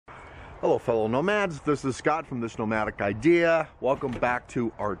Hello fellow nomads, this is Scott from this Nomadic Idea. Welcome back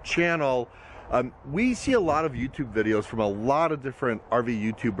to our channel. We see a lot of YouTube videos from a lot of different RV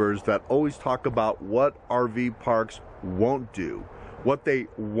YouTubers that always talk about what RV parks won't do, what they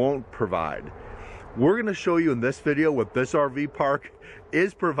won't provide. We're going to show you in this video what this RV park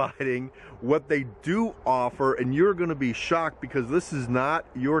is providing, what they do offer, and you're going to be shocked because this is not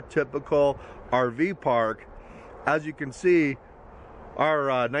your typical RV park. As you can see, our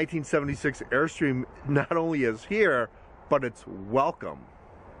 1976 Airstream not only is here, but it's welcome.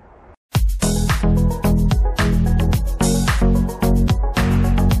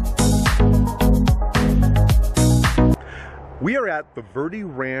 We are at the Verde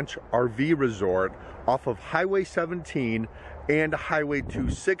Ranch RV Resort off of Highway 17 and Highway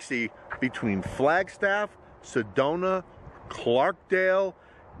 260 between Flagstaff, Sedona, Clarkdale,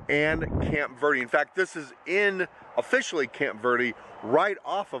 and Camp Verde. In fact, this is in officially Camp Verde, right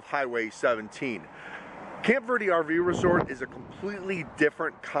off of Highway 17. Camp Verde RV Resort is a completely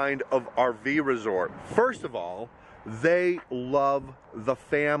different kind of RV resort. First of all, they love the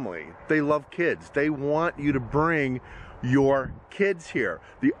family. They love kids. They want you to bring your kids here.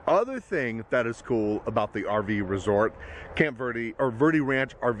 The other thing that is cool about the RV resort, Camp Verde or Verde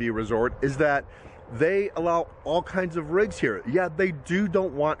Ranch RV Resort, is that they allow all kinds of rigs here. Yeah, they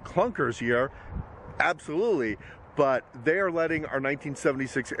don't want clunkers here, absolutely, but they are letting our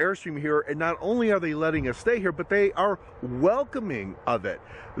 1976 Airstream here, and not only are they letting us stay here, but they are welcoming of it.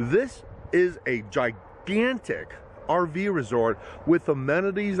 This is a gigantic RV resort with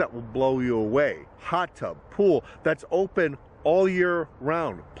amenities that will blow you away. Hot tub, pool that's open all year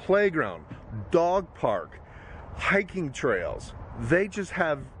round, playground, dog park, hiking trails. They just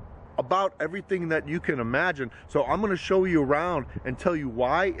have about everything that you can imagine. So I'm going to show you around and tell you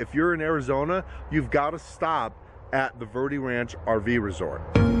why, if you're in Arizona, you've got to stop at the Verde Ranch RV Resort.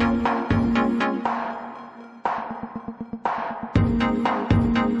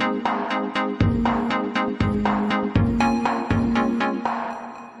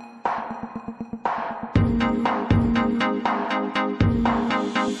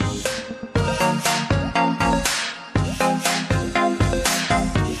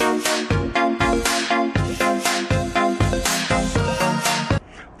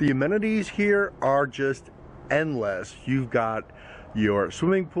 The amenities here are just endless. You've got your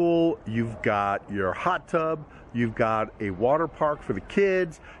swimming pool, you've got your hot tub, you've got a water park for the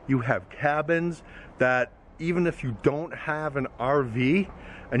kids, you have cabins that even if you don't have an RV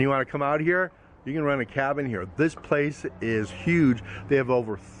and you want to come out here, you can rent a cabin here. This place is huge. They have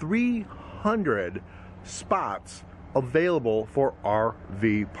over 300 spots available for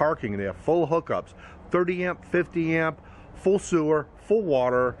RV parking. They have full hookups, 30 amp, 50 amp, full sewer, full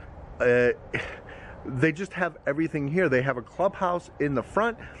water. They just have everything here. They have a clubhouse in the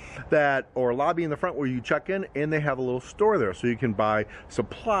front or a lobby in the front where you check in, and they have a little store there so you can buy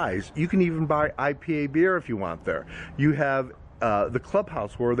supplies. You can even buy IPA beer if you want there. You have the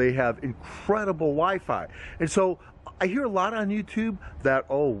clubhouse where they have incredible Wi-Fi. And so I hear a lot on YouTube that,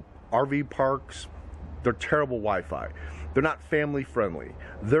 oh, RV parks, they're terrible Wi-Fi. They're not family friendly.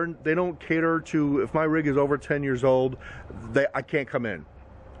 They don't cater to, if my rig is over 10 years old, I can't come in.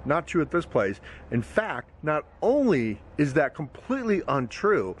 Not true at this place. In fact, not only is that completely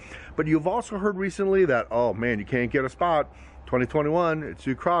untrue, but you've also heard recently that, oh man, you can't get a spot. 2021, it's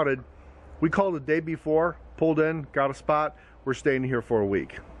too crowded. We called the day before, pulled in, got a spot. We're staying here for a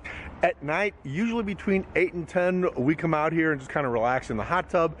week. At night, usually between 8 and 10, we come out here and just kind of relax in the hot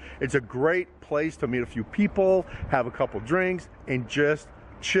tub. It's a great place to meet a few people, have a couple drinks, and just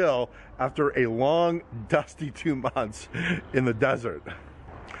chill after a long, dusty 2 months in the desert.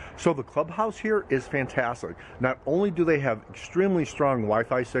 So the clubhouse here is fantastic. Not only do they have extremely strong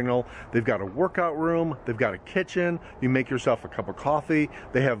Wi-Fi signal, they've got a workout room, they've got a kitchen, you make yourself a cup of coffee,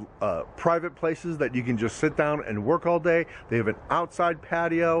 they have private places that you can just sit down and work all day, they have an outside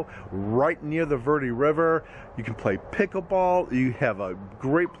patio right near the Verde River, you can play pickleball, you have a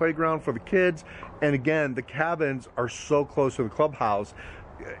great playground for the kids, and again, the cabins are so close to the clubhouse.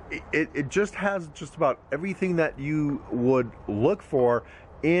 It just has just about everything that you would look for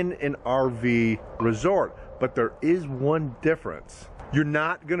in an RV resort, but there is one difference. You're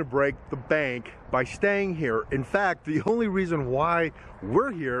not going to break the bank by staying here. In fact, the only reason why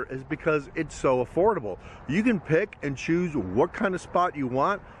we're here is because it's so affordable. You can pick and choose what kind of spot you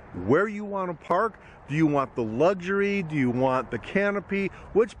want, where you want to park. Do you want the luxury? Do you want the canopy?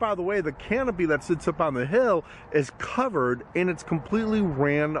 Which, by the way, the canopy that sits up on the hill is covered and it's completely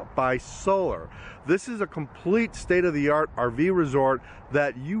ran by solar. This is a complete state-of-the-art RV resort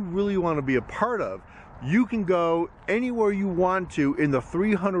that you really want to be a part of. you can go anywhere you want to in the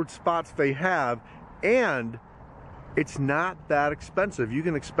 300 spots they have, and it's not that expensive. You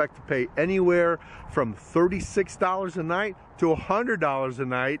can expect to pay anywhere from $36 a night to $100 a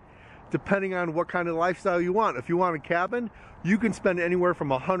night, depending on what kind of lifestyle you want. If you want a cabin, you can spend anywhere from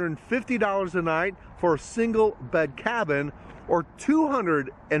 $150 a night for a single bed cabin, or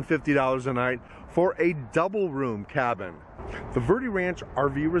 $250 a night for a double room cabin. The Verde Ranch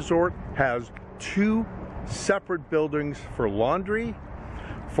RV Resort has 2 separate buildings for laundry,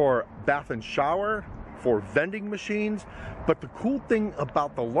 for bath and shower, for vending machines. But the cool thing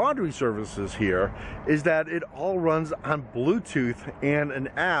about the laundry services here is that it all runs on Bluetooth and an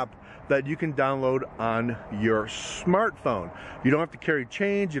app that you can download on your smartphone. You don't have to carry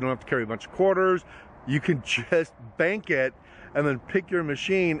change, you don't have to carry a bunch of quarters. You can just bank it and then pick your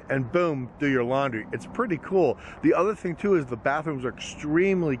machine and boom, do your laundry. It's pretty cool. The other thing too is the bathrooms are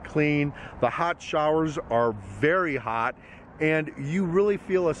extremely clean. The hot showers are very hot, and you really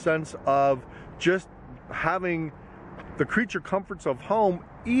feel a sense of just having the creature comforts of home,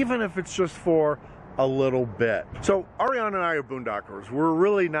 even if it's just for a little bit. So Ariane and I are boondockers. We're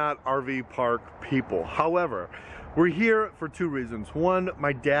really not RV park people. However, we're here for 2 reasons. One,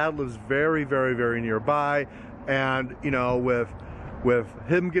 my dad lives very, very, very nearby, and you know, with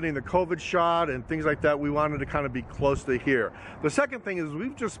him getting the COVID shot and things like that, we wanted to kind of be close to here. The second thing is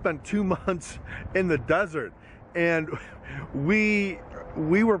we've just spent 2 months in the desert, and we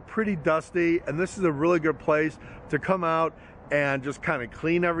were pretty dusty, and this is a really good place to come out and just kind of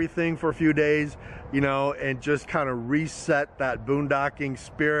clean everything for a few days, you know, and just kind of reset that boondocking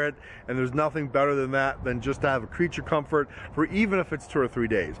spirit. And there's nothing better than that, than just to have a creature comfort for even if it's 2 or 3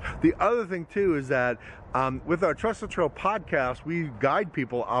 days. The other thing too is that with our Trust the Trail podcast, we guide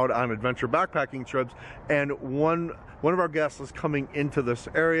people out on adventure backpacking trips, and one of our guests is coming into this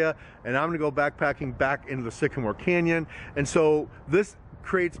area, and I'm gonna go backpacking back into the Sycamore Canyon. And so this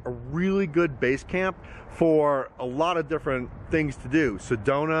creates a really good base camp for a lot of different things to do.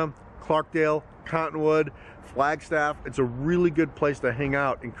 Sedona, Clarkdale, Cottonwood, Flagstaff. It's a really good place to hang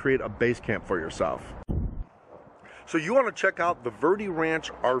out and create a base camp for yourself. So you want to check out the Verde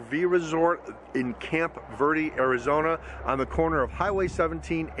Ranch RV Resort in Camp Verde, Arizona, on the corner of Highway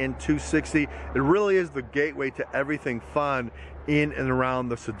 17 and 260. It really is the gateway to everything fun in and around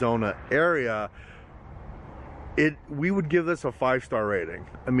the Sedona area. We would give this a 5-star rating.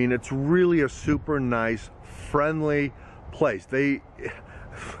 I mean, it's really a super nice, friendly place.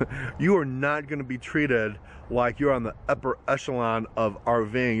 You are not going to be treated like you're on the upper echelon of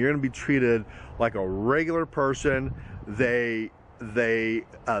RVing. You're going to be treated like a regular person. They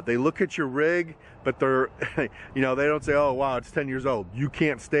look at your rig, but they're, you know, they don't say, oh wow, it's 10 years old, you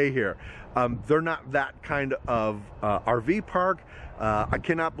can't stay here. They're not that kind of RV park. I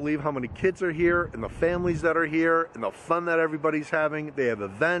cannot believe how many kids are here, and the families that are here, and the fun that everybody's having. They have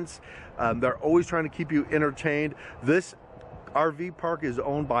events. They're always trying to keep you entertained. This RV park is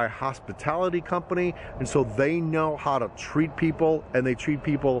owned by a hospitality company, and so they know how to treat people, and they treat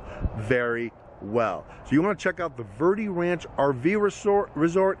people very well. So you want to check out the Verde Ranch RV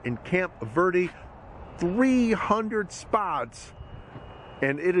Resort in Camp Verde. 300 spots,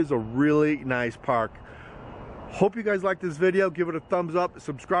 and it is a really nice park. Hope you guys like this video. Give it a thumbs up.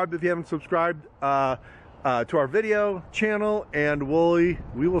 Subscribe if you haven't subscribed to our video channel, and we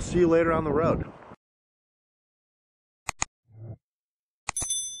will see you later on the road.